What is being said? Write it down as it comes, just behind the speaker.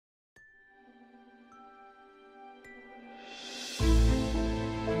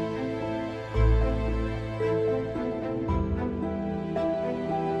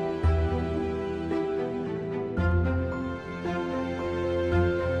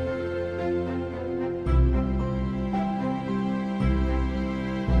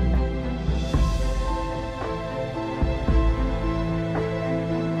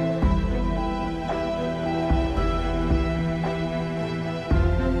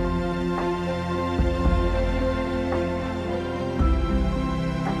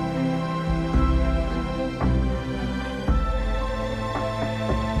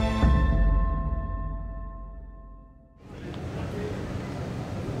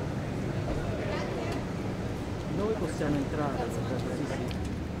possiamo entrare.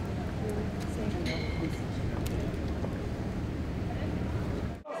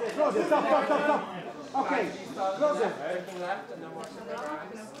 Close it, stop. Okay, close it.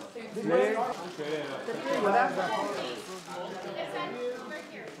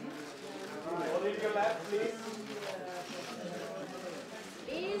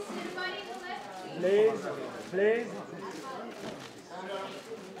 Please.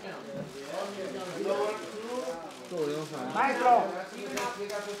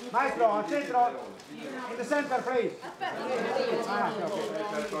 Maestro, al centro, in the center, please.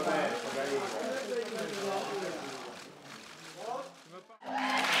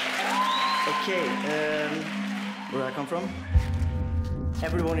 Okay, where I come from,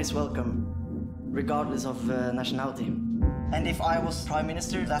 everyone is welcome, regardless of nationality. And if I was Prime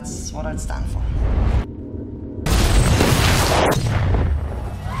Minister, that's what I'd stand for.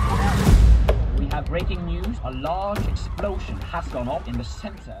 We have breaking news. A large explosion has gone off in the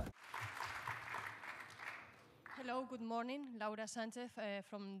center. Hello, good morning. Laura Sanchez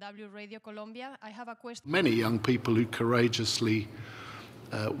from W Radio Colombia. I have a question. Many young people who courageously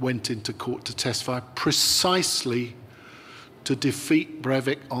went into court to testify precisely to defeat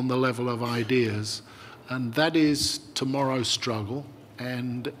Breivik on the level of ideas. And that is tomorrow's struggle,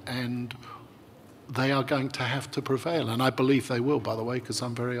 and they are going to have to prevail. And I believe they will, by the way, because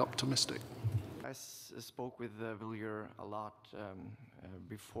I'm very optimistic. I spoke with Villiers a lot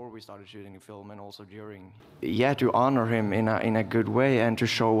before we started shooting the film, and also during. Yeah, to honor him in a good way, and to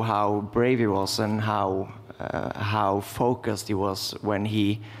show how brave he was and how focused he was when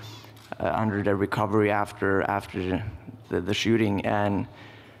he under the recovery after the shooting, and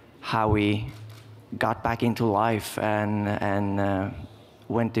how he got back into life and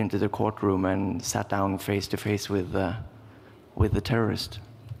went into the courtroom and sat down face to face with the terrorist.